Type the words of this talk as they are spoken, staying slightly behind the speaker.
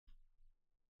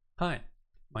Hi,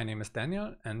 my name is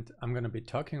Daniel and I'm going to be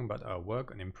talking about our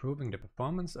work on improving the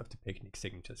performance of the PICNIC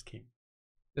signature scheme.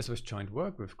 This was joint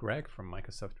work with Greg from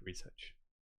Microsoft Research.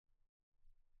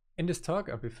 In this talk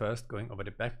I'll be first going over the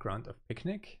background of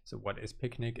PICNIC, so what is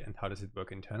PICNIC and how does it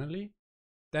work internally.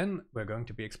 Then we're going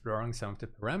to be exploring some of the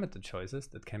parameter choices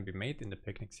that can be made in the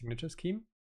PICNIC signature scheme.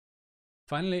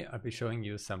 Finally, I'll be showing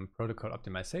you some protocol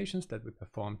optimizations that we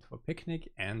performed for PICNIC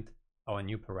and our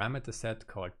new parameter set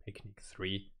called PICNIC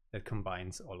 3 that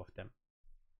combines all of them.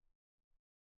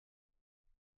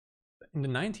 In the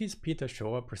 90s, Peter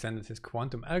Shor presented his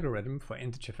quantum algorithm for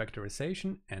integer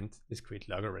factorization and discrete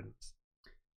logarithms.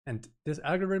 And this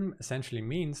algorithm essentially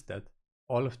means that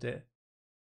all of the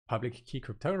public key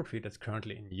cryptography that's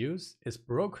currently in use is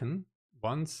broken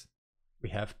once we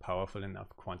have powerful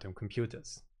enough quantum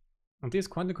computers. And these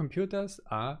quantum computers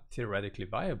are theoretically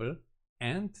viable,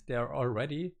 and there are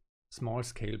already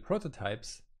small-scale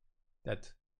prototypes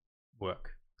that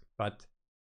work. But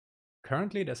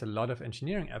currently there's a lot of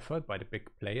engineering effort by the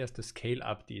big players to scale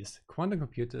up these quantum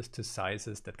computers to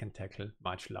sizes that can tackle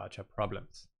much larger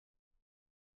problems.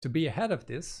 To be ahead of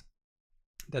this,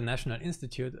 the National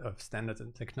Institute of Standards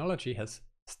and Technology has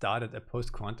started a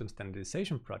post-quantum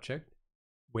standardization project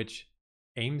which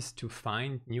aims to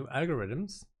find new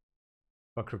algorithms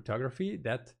for cryptography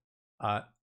that are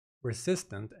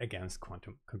resistant against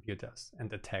quantum computers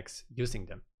and attacks using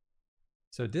them.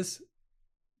 So this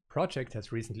project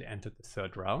has recently entered the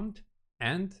third round,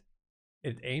 and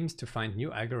it aims to find new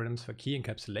algorithms for key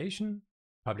encapsulation,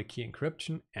 public key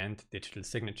encryption, and digital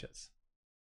signatures.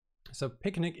 So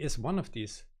PICNIC is one of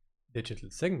these digital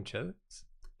signatures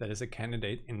that is a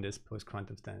candidate in this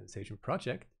post-quantum standardization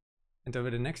project. And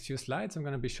over the next few slides, I'm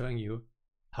going to be showing you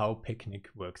how PICNIC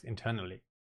works internally.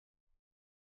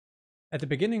 At the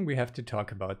beginning, we have to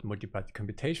talk about multi-party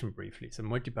computation briefly. So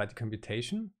multi-party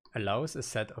computation allows a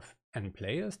set of n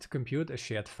players to compute a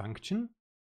shared function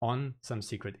on some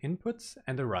secret inputs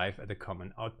and arrive at a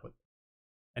common output.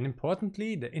 And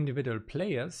importantly, the individual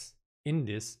players in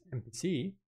this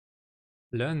MPC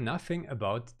learn nothing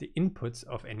about the inputs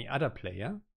of any other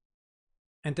player,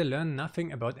 and they learn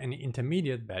nothing about any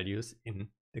intermediate values in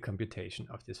the computation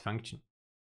of this function.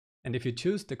 And if you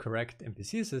choose the correct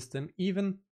MPC system,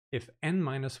 even if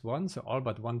n-1, so all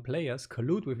but one players,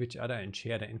 collude with each other and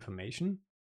share the information,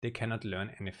 they cannot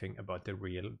learn anything about the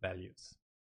real values.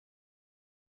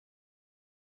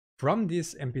 From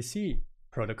these MPC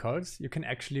protocols, you can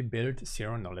actually build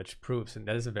zero-knowledge proofs, and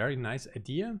that is a very nice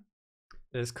idea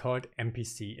that is called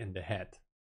MPC in the head.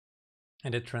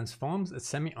 And it transforms a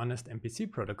semi-honest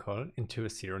MPC protocol into a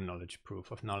zero-knowledge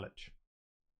proof of knowledge.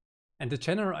 And the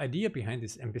general idea behind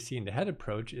this MPC in the head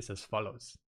approach is as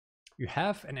follows. You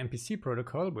have an MPC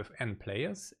protocol with n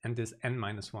players and this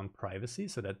n-1 privacy,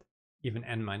 so that even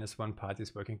n-1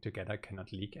 parties working together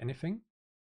cannot leak anything.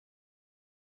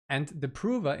 And the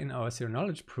prover in our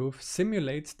zero-knowledge proof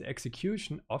simulates the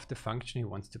execution of the function he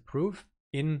wants to prove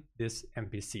in this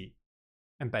MPC.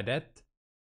 And by that,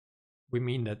 we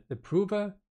mean that the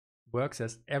prover works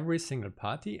as every single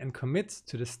party and commits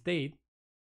to the state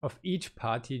of each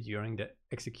party during the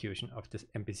execution of this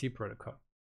MPC protocol.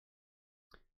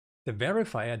 The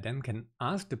verifier then can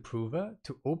ask the prover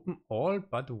to open all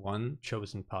but one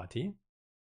chosen party.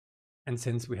 And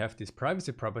since we have this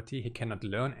privacy property, he cannot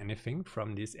learn anything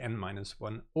from these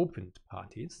n-1 opened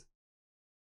parties.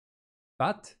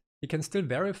 But he can still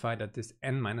verify that these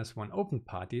n-1 opened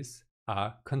parties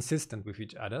are consistent with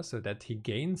each other, so that he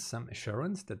gains some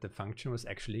assurance that the function was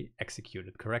actually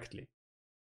executed correctly.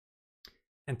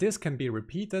 And this can be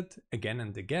repeated again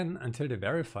and again until the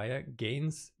verifier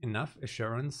gains enough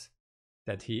assurance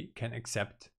that he can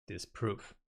accept this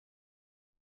proof.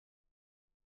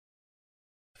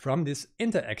 From this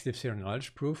interactive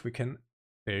zero-knowledge proof, we can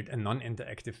build a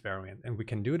non-interactive variant, and we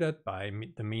can do that by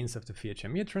the means of the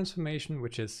Fiat-Shamir transformation,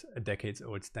 which is a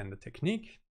decades-old standard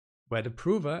technique, where the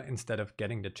prover, instead of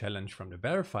getting the challenge from the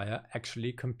verifier,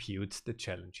 actually computes the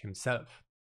challenge himself.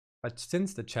 But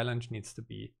since the challenge needs to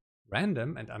be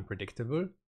random and unpredictable,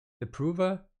 the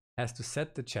prover has to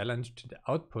set the challenge to the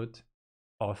output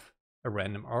of a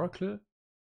random oracle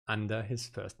under his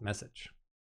first message.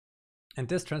 And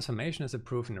this transformation is a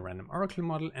proof in the random oracle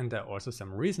model, and there are also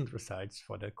some recent results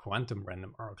for the quantum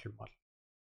random oracle model.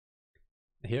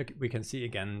 Here we can see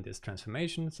again this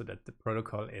transformation so that the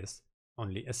protocol is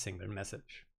only a single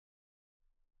message.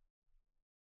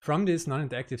 From these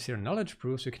non-interactive zero-knowledge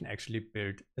proofs, we can actually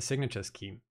build a signature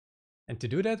scheme. And to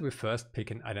do that, we first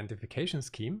pick an identification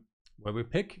scheme where we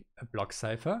pick a block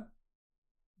cipher.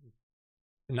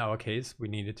 In our case, we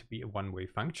need it to be a one-way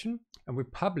function, and we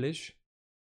publish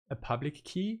a public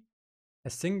key a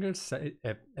single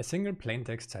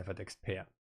plaintext ciphertext pair,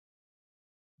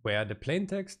 where the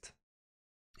plaintext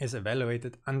is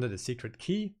evaluated under the secret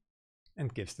key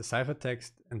and gives the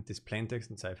ciphertext, and this plaintext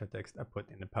and ciphertext are put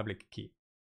in the public key.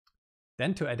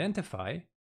 Then to identify,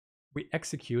 we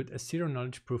execute a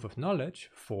zero-knowledge proof of knowledge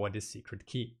for this secret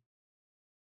key.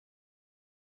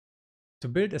 To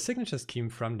build a signature scheme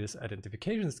from this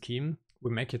identification scheme,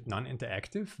 we make it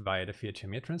non-interactive via the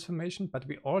Fiat-Shamir transformation, but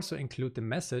we also include the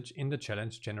message in the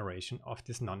challenge generation of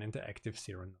this non-interactive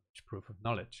zero-knowledge proof of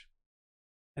knowledge.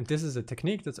 And this is a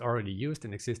technique that's already used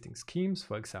in existing schemes,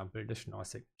 for example, the Schnorr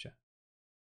signature.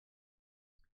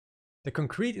 The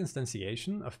concrete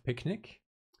instantiation of Picnic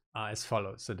are as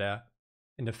follows. So there,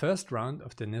 in the first round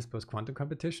of the NIST post-quantum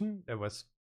competition, there was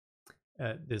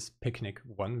this Picnic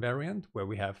 1 variant where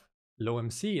we have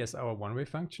LowMC as our one-way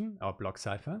function, our block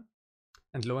cipher.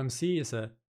 And LowMC is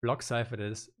a block cipher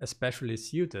that is especially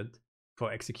suited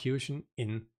for execution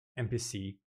in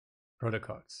MPC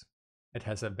protocols. It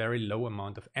has a very low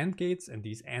amount of AND gates, and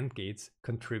these AND gates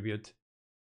contribute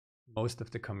most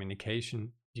of the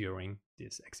communication during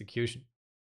this execution.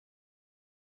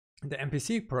 The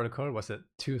MPC protocol was a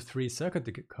 2-3 circuit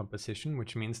decomposition,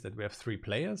 which means that we have 3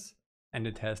 players, and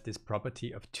it has this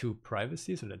property of 2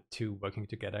 privacy, so that 2 working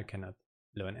together cannot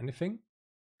learn anything.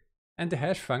 And the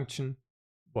hash function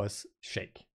was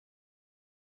shake.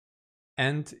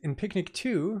 And in Picnic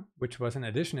 2, which was an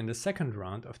addition in the second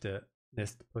round of the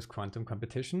NIST post-quantum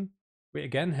competition, we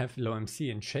again have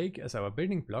LowMC and shake as our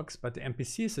building blocks, but the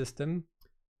MPC system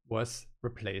was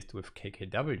replaced with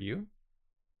KKW,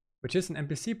 which is an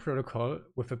MPC protocol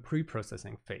with a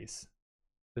pre-processing phase.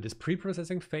 So this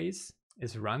pre-processing phase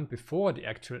is run before the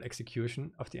actual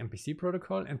execution of the MPC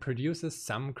protocol and produces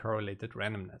some correlated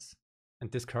randomness.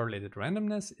 And this correlated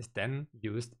randomness is then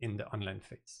used in the online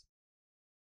phase.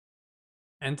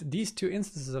 And these 2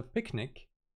 instances of Picnic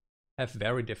have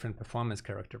very different performance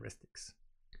characteristics.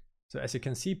 So as you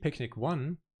can see, Picnic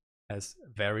 1 has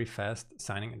very fast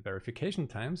signing and verification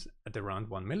times at around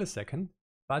 1 millisecond,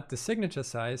 but the signature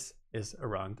size is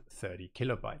around 30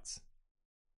 kilobytes.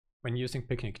 When using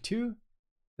Picnic 2,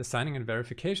 the signing and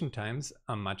verification times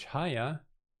are much higher,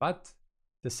 but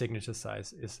the signature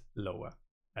size is lower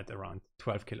at around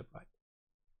 12 kilobytes.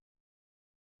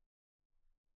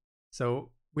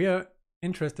 So we are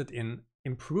interested in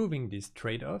improving these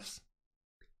trade-offs,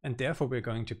 and therefore we're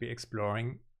going to be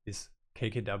exploring this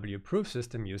KKW proof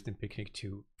system used in Picnic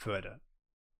 2 further.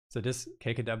 So this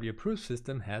KKW proof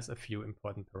system has a few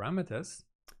important parameters: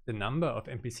 the number of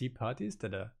MPC parties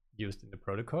that are used in the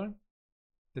protocol,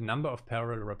 the number of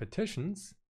parallel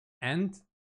repetitions, and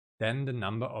then the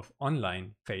number of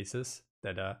online phases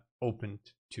that are opened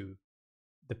to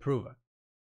the prover,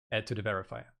 to the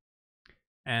verifier.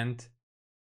 And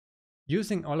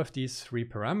using all of these 3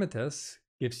 parameters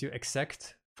gives you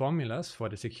exact formulas for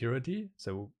the security.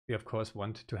 So we of course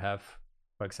want to have,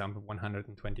 for example,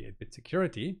 128-bit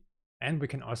security, and we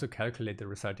can also calculate the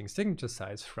resulting signature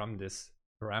size from these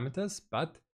parameters,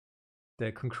 but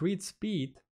the concrete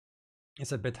speed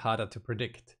is a bit harder to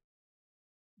predict.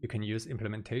 You can use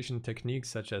implementation techniques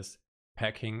such as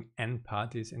packing n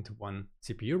parties into one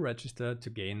CPU register to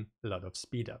gain a lot of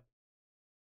speed up.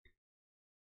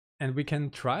 And we can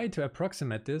try to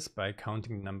approximate this by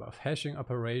counting the number of hashing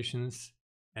operations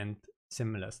and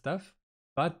similar stuff,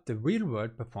 but the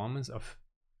real-world performance of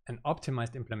an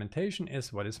optimized implementation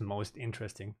is what is most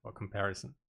interesting for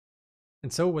comparison.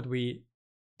 And so what we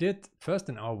did first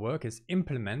in our work is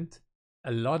implement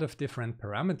a lot of different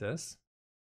parameters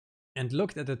and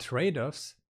looked at the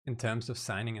trade-offs in terms of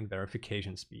signing and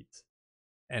verification speeds.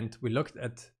 And we looked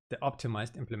at the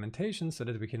optimized implementation so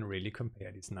that we can really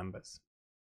compare these numbers.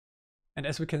 And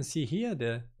as we can see here,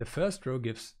 the first row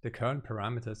gives the current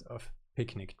parameters of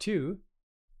Picnic 2.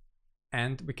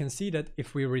 And we can see that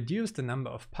if we reduce the number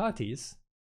of parties,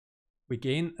 we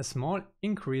gain a small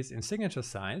increase in signature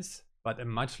size, but a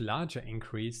much larger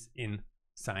increase in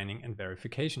signing and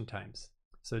verification times.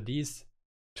 So these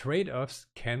trade-offs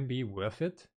can be worth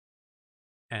it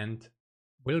and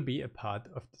will be a part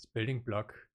of this building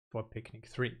block for Picnic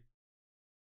 3.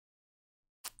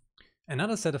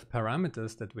 Another set of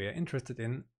parameters that we are interested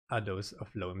in are those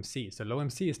of LowMC. So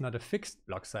LowMC is not a fixed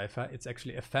block cipher, it's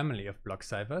actually a family of block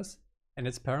ciphers, and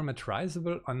it's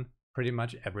parameterizable on pretty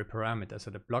much every parameter.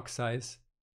 So the block size,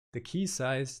 the key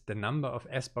size, the number of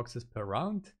S boxes per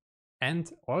round,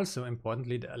 and also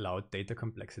importantly the allowed data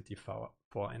complexity for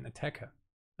an attacker.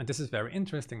 And this is very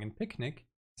interesting in Picnic,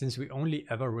 since we only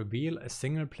ever reveal a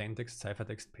single plaintext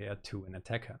ciphertext pair to an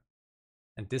attacker.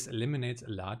 And this eliminates a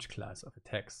large class of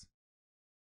attacks.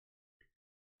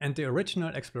 And the original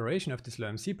exploration of this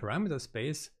LowMC parameter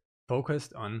space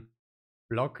focused on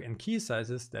block and key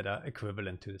sizes that are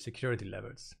equivalent to the security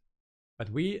levels. But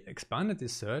we expanded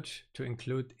this search to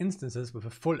include instances with a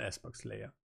full SBox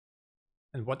layer.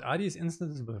 And what are these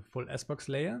instances with a full SBox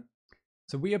layer?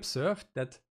 So we observed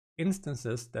that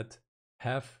instances that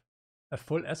have a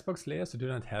full SBox layer, so do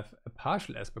not have a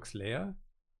partial SBox layer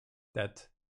that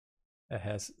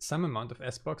has some amount of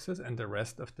SBoxes and the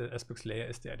rest of the SBox layer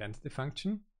is the identity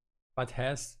function, but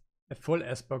has a full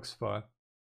SBox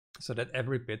so that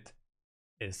every bit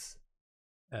is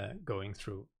going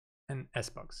through an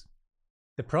SBox.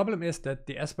 The problem is that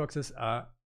the SBoxes are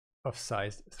of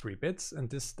size 3 bits, and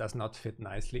this does not fit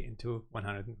nicely into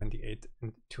 128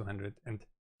 and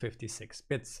 256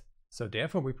 bits. So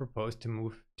therefore we propose to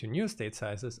move to new state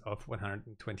sizes of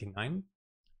 129.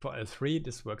 For L3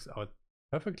 this works out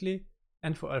perfectly,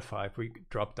 and for L5 we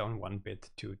drop down 1 bit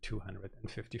to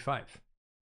 255.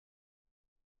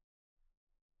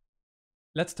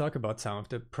 Let's talk about some of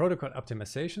the protocol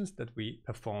optimizations that we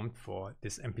performed for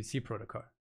this MPC protocol.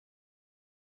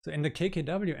 So in the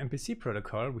KKW MPC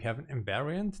protocol, we have an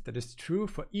invariant that is true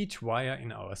for each wire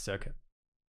in our circuit.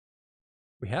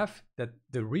 We have that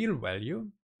the real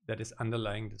value that is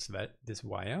underlying this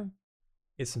wire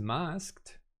is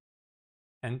masked,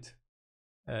 and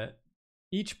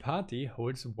each party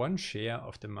holds 1 share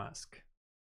of the mask.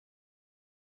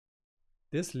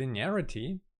 This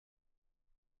linearity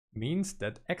means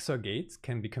that XOR gates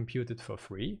can be computed for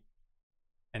free,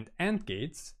 and AND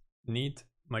gates need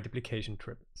multiplication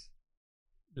triples,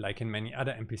 like in many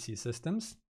other MPC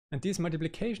systems. And these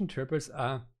multiplication triples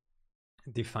are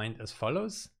defined as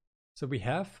follows. So we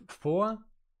have for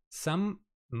some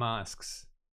masks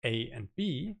A and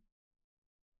B,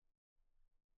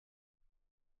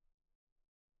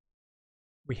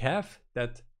 we have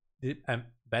that the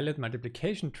valid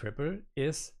multiplication triple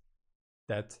is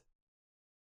that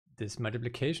this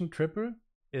multiplication triple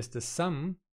is the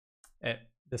sum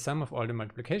of all the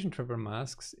multiplication triple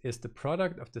masks is the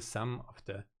product of the sum of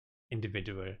the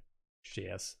individual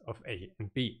shares of A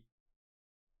and B.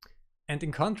 And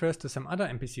in contrast to some other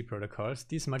MPC protocols,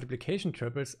 these multiplication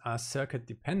triples are circuit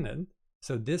dependent.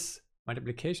 So this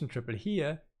multiplication triple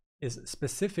here is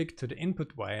specific to the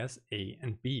input wires A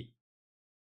and B.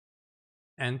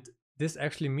 And this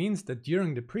actually means that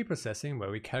during the preprocessing,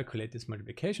 where we calculate these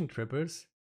multiplication triples,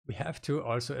 we have to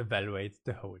also evaluate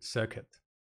the whole circuit.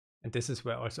 And this is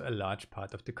where also a large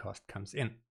part of the cost comes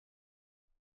in.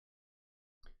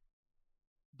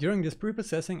 During this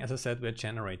preprocessing, as I said, we're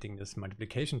generating this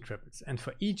multiplication triples. And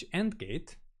for each AND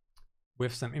gate,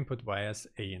 with some input wires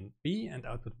A and B and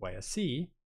output wire C,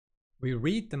 we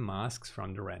read the masks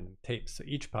from the random tapes. So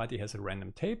each party has a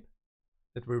random tape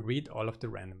that we read all of the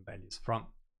random values from.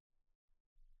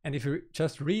 And if we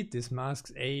just read these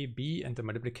masks A, B, and the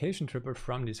multiplication triple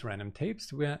from these random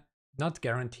tapes, we're not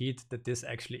guaranteed that this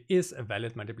actually is a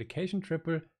valid multiplication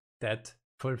triple that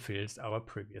fulfills our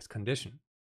previous condition.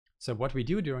 So what we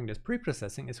do during this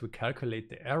preprocessing is we calculate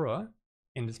the error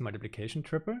in this multiplication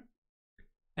triple,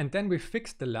 and then we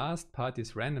fix the last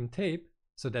party's random tape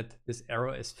so that this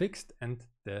error is fixed and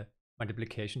the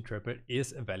multiplication triple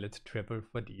is a valid triple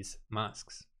for these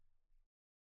masks.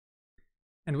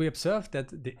 And we observe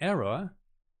that the error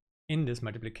in this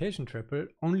multiplication triple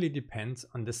only depends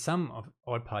on the sum of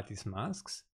all parties'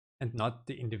 masks and not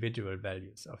the individual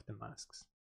values of the masks.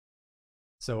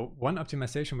 So one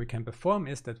optimization we can perform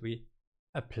is that we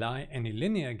apply any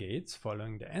linear gates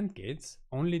following the AND gates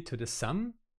only to the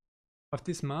sum of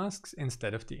these masks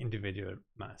instead of the individual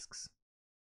masks.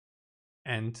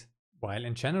 And while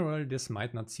in general this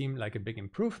might not seem like a big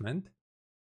improvement,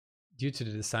 due to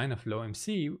the design of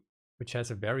LowMC, which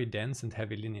has a very dense and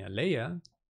heavy linear layer,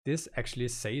 this actually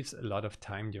saves a lot of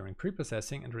time during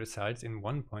preprocessing and results in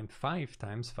 1.5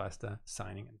 times faster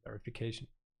signing and verification.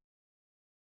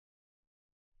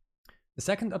 The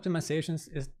second optimization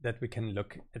is that we can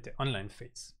look at the online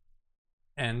phase.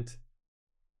 And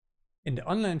in the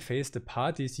online phase, the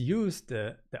parties use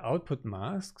the output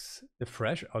masks, the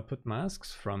fresh output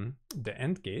masks from the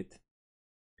AND gate,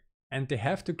 and they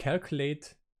have to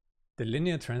calculate the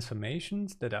linear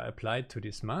transformations that are applied to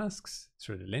these masks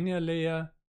through the linear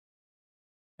layer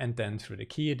and then through the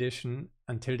key addition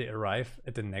until they arrive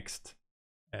at the next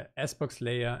SBox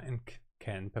layer and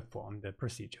can perform the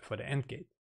procedure for the AND gate.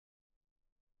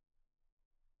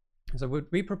 So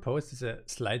what we propose is a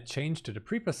slight change to the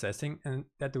preprocessing, and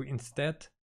that we, instead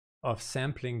of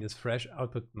sampling this fresh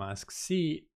output mask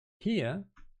C here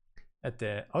at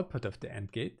the output of the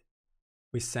AND gate,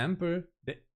 we sample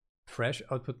the fresh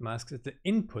output masks at the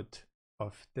input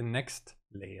of the next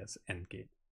layer's AND gate.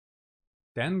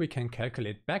 Then we can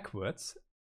calculate backwards,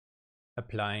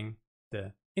 applying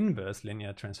the inverse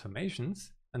linear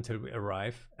transformations until we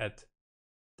arrive at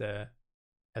the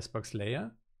S-box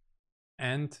layer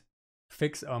and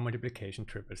fix our multiplication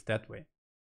triples that way.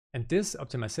 And this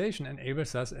optimization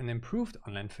enables us an improved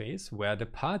online phase where the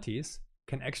parties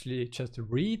can actually just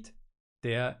read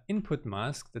their input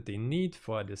mask that they need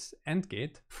for this AND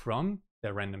gate from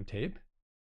their random tape.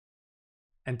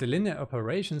 And the linear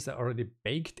operations are already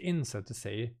baked in, so to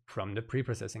say, from the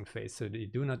preprocessing phase. So they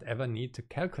do not ever need to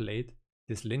calculate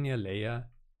this linear layer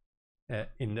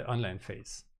in the online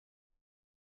phase.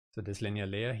 So this linear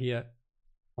layer here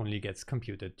only gets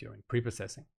computed during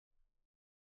preprocessing.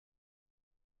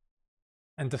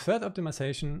 And the third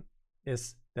optimization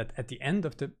is that at the end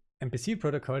of the MPC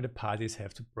protocol, the parties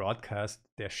have to broadcast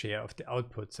their share of the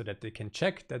output so that they can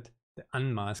check that the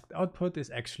unmasked output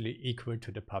is actually equal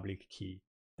to the public key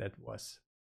that was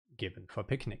given for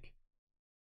picnic.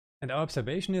 And our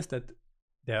observation is that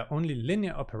there are only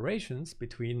linear operations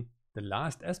between the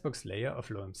last S-box layer of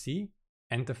LOMC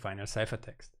and the final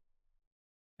ciphertext.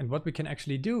 And what we can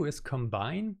actually do is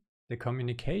combine the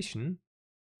communication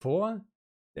for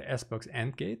the S-box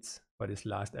AND gates for this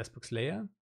last S-box layer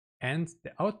and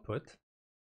the output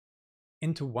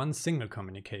into one single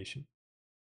communication.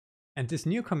 And this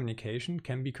new communication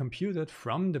can be computed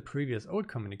from the previous old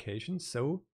communication,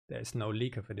 so there is no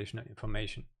leak of additional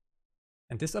information.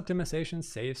 And this optimization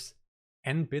saves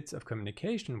n bits of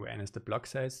communication, where n is the block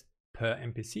size per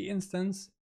MPC instance,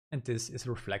 and this is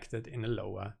reflected in a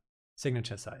lower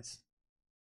signature size.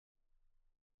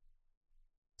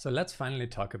 So let's finally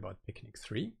talk about Picnic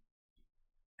 3.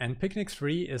 And Picnic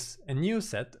 3 is a new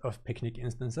set of Picnic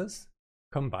instances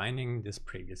combining this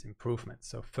previous improvement.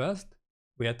 So first,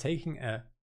 we are taking a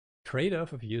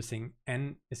trade-off of using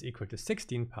n is equal to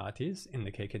 16 parties in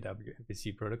the KKW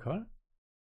MPC protocol.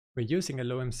 We're using a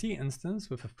LOMC instance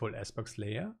with a full S-box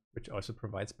layer, which also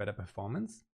provides better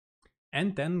performance.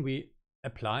 And then we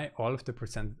apply all of the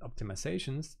presented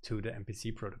optimizations to the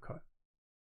MPC protocol.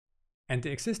 And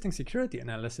the existing security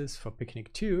analysis for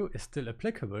Picnic 2 is still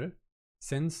applicable,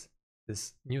 since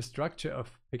this new structure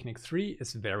of Picnic 3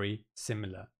 is very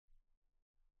similar.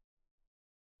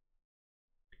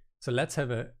 So let's have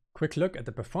a quick look at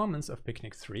the performance of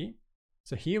Picnic 3.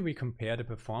 So here we compare the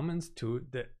performance to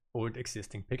the old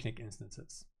existing Picnic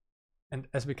instances. And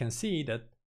as we can see that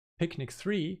Picnic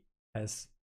 3 has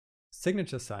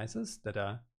signature sizes that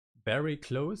are very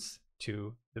close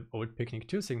to the old Picnic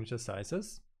 2 signature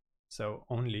sizes, so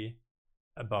only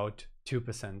about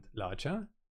 2% larger,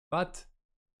 but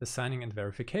the signing and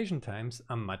verification times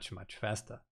are much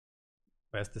faster,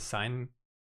 whereas the signing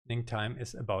time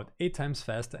is about 8 times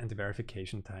faster and the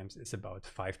verification times is about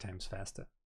 5 times faster.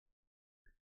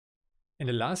 In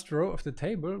the last row of the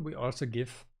table, we also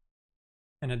give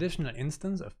an additional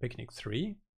instance of Picnic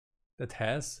 3 that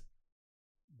has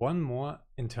one more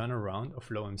internal round of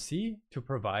LOMC to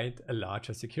provide a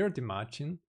larger security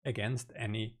margin against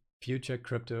any future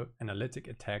cryptanalytic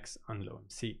attacks on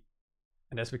LOMC.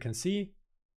 And as we can see,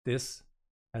 this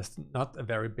has not a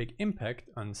very big impact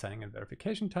on signing and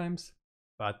verification times,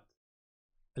 but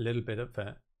a little bit of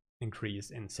an increase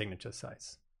in signature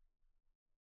size.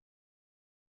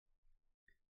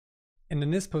 In the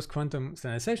NIST post-quantum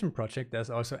standardization project, there's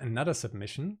also another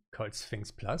submission called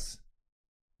Sphinx Plus,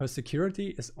 where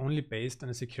security is only based on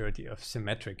the security of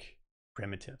symmetric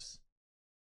primitives,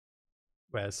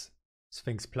 whereas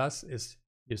Sphinx Plus is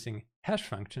using hash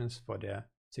functions for their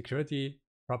security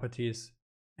properties,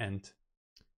 and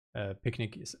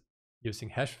Picnic is using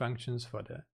hash functions for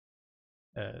the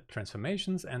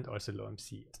transformations and also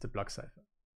LOMC as the block cipher.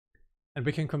 And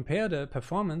we can compare the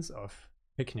performance of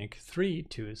Picnic 3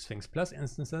 to Sphinx Plus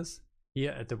instances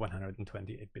here at the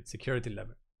 128-bit security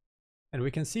level. And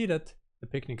we can see that the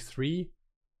Picnic 3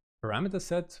 parameter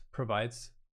set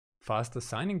provides faster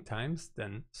signing times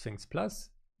than Sphinx Plus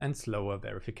and slower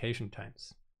verification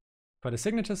times. For the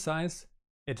signature size,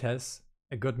 it has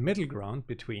a good middle ground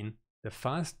between the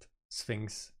fast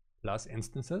Sphinx Plus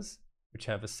instances, which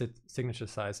have a signature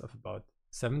size of about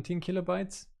 17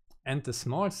 kilobytes, and the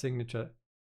small Sphinx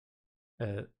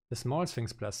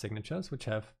Plus signatures, which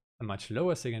have a much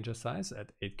lower signature size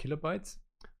at 8 kilobytes,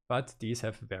 but these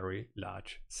have very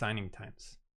large signing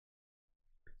times.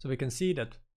 So we can see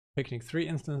that Picnic 3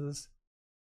 instances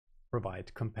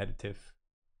provide competitive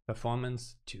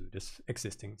performance to the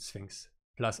existing Sphinx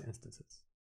Plus instances.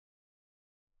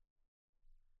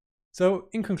 So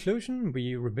in conclusion,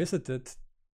 we revisited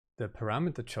the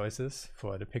parameter choices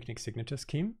for the Picnic signature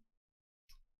scheme.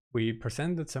 We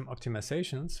presented some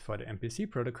optimizations for the MPC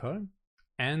protocol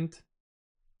and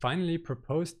finally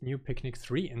proposed new Picnic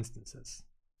 3 instances.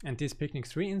 And these Picnic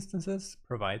 3 instances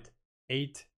provide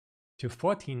 8 to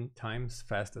 14 times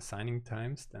faster signing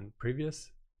times than previous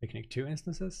Picnic 2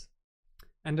 instances,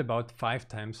 and about 5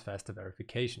 times faster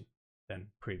verification than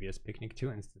previous Picnic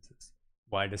 2 instances,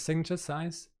 while the signature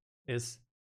size is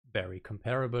very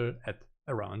comparable at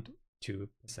around 2%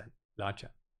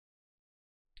 larger.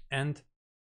 And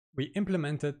we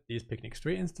implemented these Picnic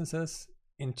 3 instances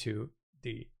into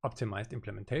the optimized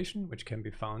implementation, which can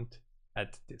be found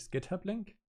at this GitHub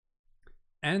link.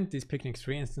 And these Picnic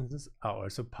 3 instances are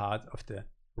also part of the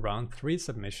round 3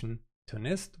 submission to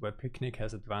NIST, where Picnic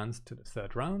has advanced to the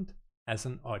 3rd round as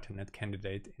an alternate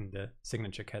candidate in the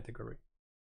signature category.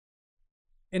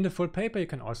 In the full paper, you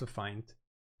can also find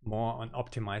more on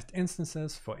optimized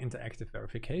instances for interactive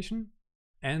verification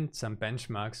and some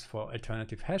benchmarks for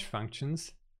alternative hash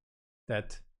functions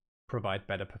that provide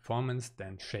better performance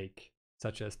than Shake,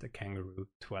 such as the Kangaroo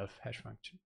 12 hash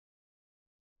function.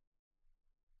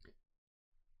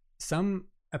 Some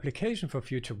application for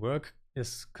future work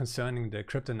is concerning the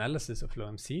cryptanalysis of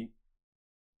LowMC,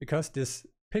 because this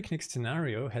Picnic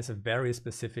scenario has a very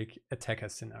specific attacker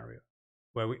scenario,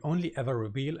 where we only ever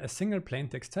reveal a single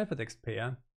plaintext ciphertext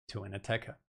pair to an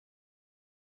attacker.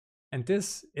 And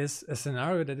this is a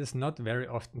scenario that is not very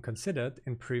often considered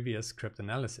in previous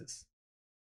cryptanalysis.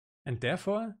 And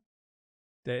therefore,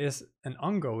 there is an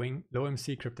ongoing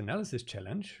LowMC cryptanalysis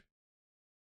challenge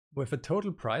with a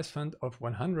total prize fund of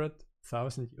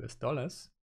 $100,000.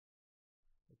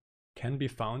 Can be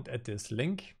found at this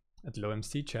link at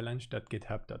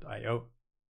lowmcchallenge.github.io.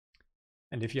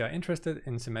 And if you are interested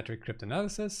in symmetric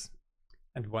cryptanalysis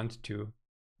and want to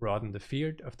broaden the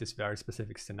field of this very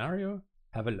specific scenario,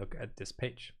 have a look at this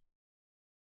page.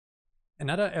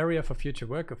 Another area for future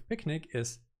work of Picnic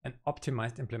is an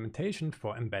optimized implementation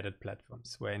for embedded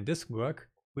platforms, where in this work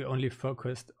we only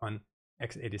focused on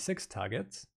x86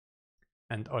 targets,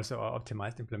 and also our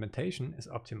optimized implementation is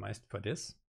optimized for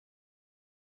this.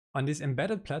 On these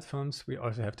embedded platforms, we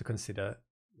also have to consider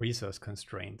resource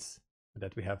constraints,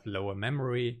 that we have lower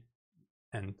memory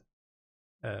and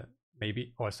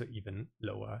maybe also even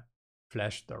lower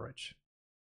flash storage.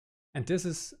 And this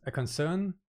is a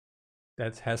concern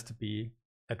that has to be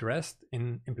addressed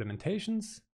in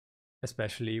implementations,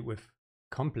 especially with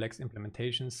complex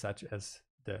implementations such as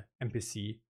the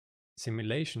MPC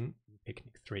simulation in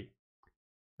Picnic 3.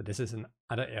 So this is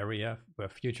another area where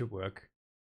future work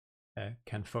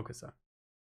can focus on.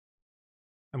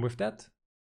 And with that,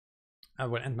 I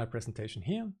will end my presentation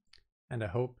here, and I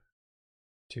hope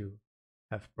to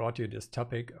have brought you this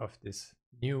topic of this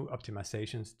new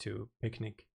optimizations to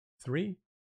Picnic 3,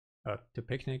 to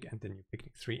Picnic and the new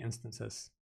Picnic 3 instances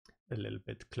a little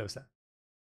bit closer.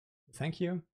 Thank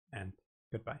you and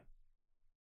goodbye.